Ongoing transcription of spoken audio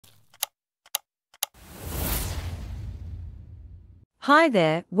Hi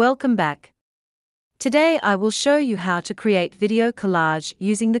there, welcome back. Today I will show you how to create video collage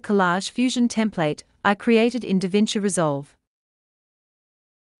using the Collage Fusion template I created in DaVinci Resolve.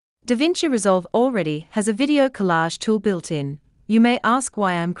 DaVinci Resolve already has a video collage tool built in. You may ask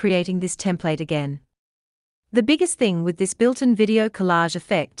why I'm creating this template again. The biggest thing with this built-in video collage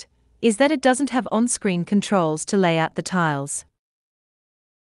effect is that it doesn't have on-screen controls to lay out the tiles.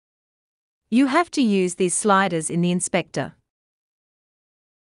 You have to use these sliders in the inspector.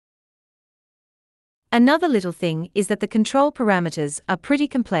 Another little thing is that the control parameters are pretty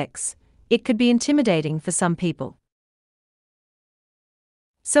complex. It could be intimidating for some people.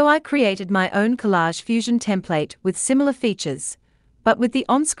 So I created my own Collage Fusion template with similar features, but with the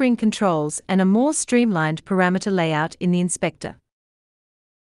on-screen controls and a more streamlined parameter layout in the inspector.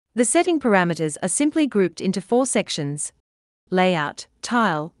 The setting parameters are simply grouped into 4 sections: layout,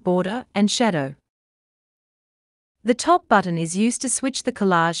 tile, border, and shadow. The top button is used to switch the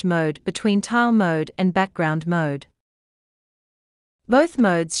collage mode between tile mode and background mode. Both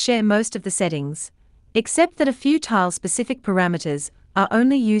modes share most of the settings, except that a few tile-specific parameters are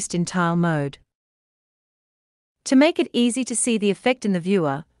only used in tile mode. To make it easy to see the effect in the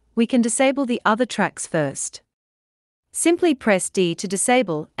viewer, we can disable the other tracks first. Simply press D to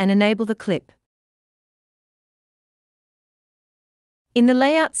disable and enable the clip. In the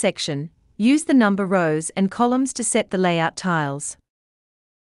layout section, use the number rows and columns to set the layout tiles.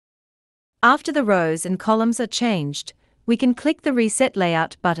 After the rows and columns are changed, we can click the Reset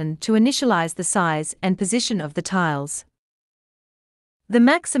Layout button to initialize the size and position of the tiles. The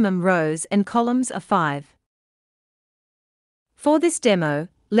maximum rows and columns are 5. For this demo,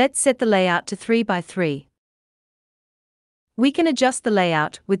 let's set the layout to 3 by 3. We can adjust the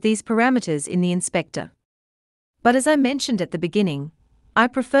layout with these parameters in the inspector. But as I mentioned at the beginning, I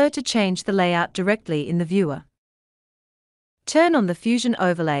prefer to change the layout directly in the viewer. Turn on the Fusion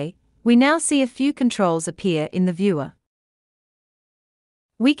overlay. We now see a few controls appear in the viewer.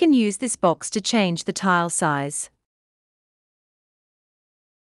 We can use this box to change the tile size,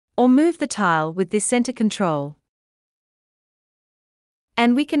 or move the tile with this center control.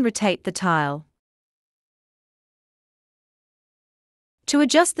 And we can rotate the tile. To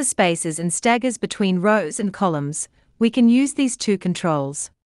adjust the spaces and staggers between rows and columns, we can use these 2 controls.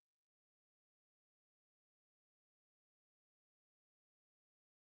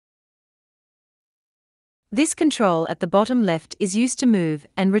 This control at the bottom left is used to move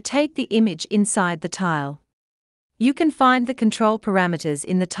and rotate the image inside the tile. You can find the control parameters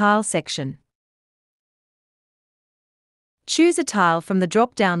in the tile section. Choose a tile from the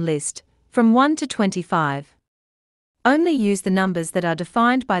drop-down list, from 1 to 25. Only use the numbers that are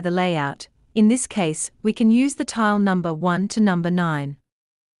defined by the layout. In this case, we can use the tile number 1 to number 9.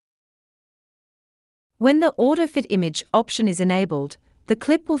 When the Auto Fit Image option is enabled, the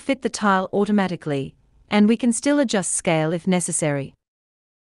clip will fit the tile automatically, and we can still adjust scale if necessary.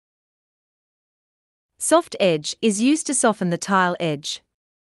 Soft Edge is used to soften the tile edge.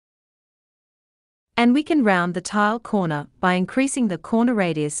 And we can round the tile corner by increasing the corner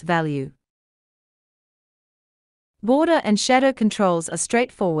radius value. Border and shadow controls are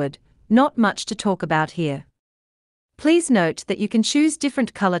straightforward. Not much to talk about here. Please note that you can choose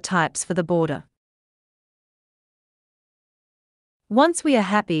different color types for the border. Once we are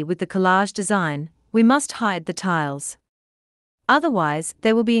happy with the collage design, we must hide the tiles. Otherwise,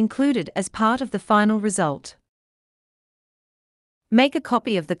 they will be included as part of the final result. Make a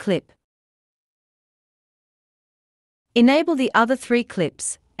copy of the clip. Enable the other 3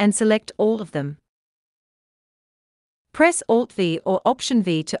 clips, and select all of them. Press Alt-V or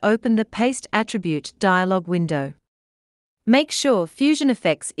Option-V to open the Paste Attribute dialog window. Make sure Fusion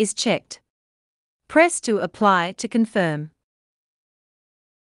Effects is checked. Press to Apply to confirm.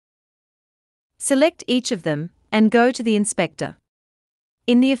 Select each of them, and go to the inspector.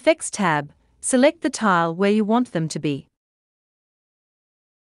 In the Effects tab, select the tile where you want them to be.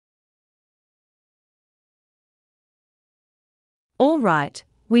 All right,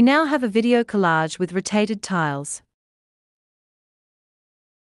 we now have a video collage with rotated tiles.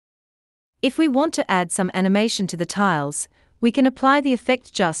 If we want to add some animation to the tiles, we can apply the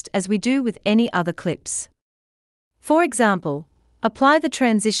effect just as we do with any other clips. For example, apply the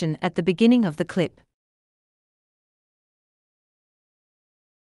transition at the beginning of the clip.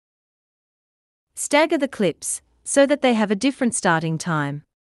 Stagger the clips so that they have a different starting time.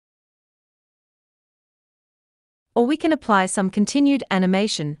 Or we can apply some continued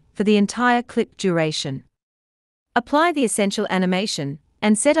animation for the entire clip duration. Apply the essential animation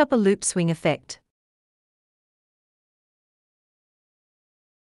and set up a loop swing effect.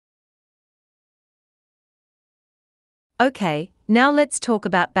 Okay, Now let's talk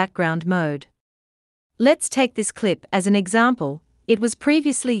about background mode. Let's take this clip as an example. It was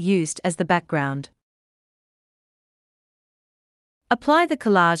previously used as the background. Apply the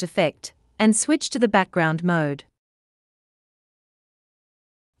collage effect and switch to the background mode.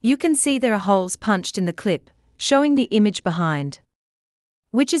 You can see there are holes punched in the clip, showing the image behind,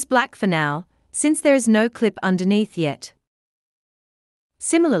 which is black for now, since there is no clip underneath yet.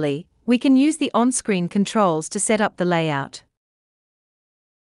 Similarly, we can use the on-screen controls to set up the layout.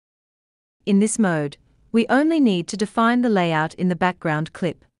 In this mode, we only need to define the layout in the background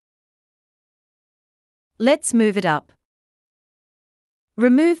clip. Let's move it up.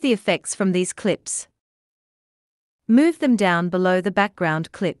 Remove the effects from these clips. Move them down below the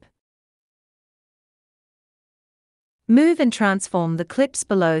background clip. Move and transform the clips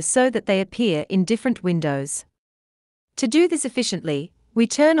below so that they appear in different windows. To do this efficiently, we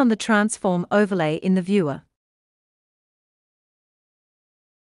turn on the transform overlay in the viewer.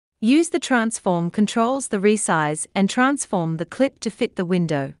 Use the transform controls to resize and transform the clip to fit the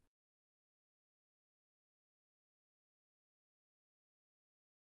window.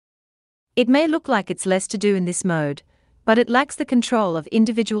 It may look like it's less to do in this mode, but it lacks the control of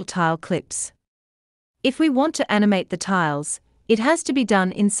individual tile clips. If we want to animate the tiles, it has to be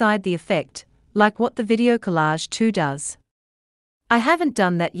done inside the effect, like what the Video Collage 2 does. I haven't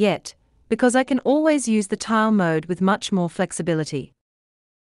done that yet, because I can always use the tile mode with much more flexibility.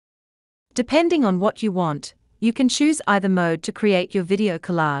 Depending on what you want, you can choose either mode to create your video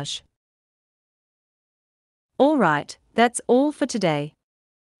collage. Alright, that's all for today.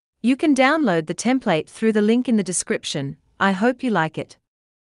 You can download the template through the link in the description. I hope you like it.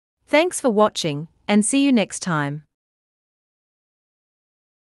 Thanks for watching, and see you next time.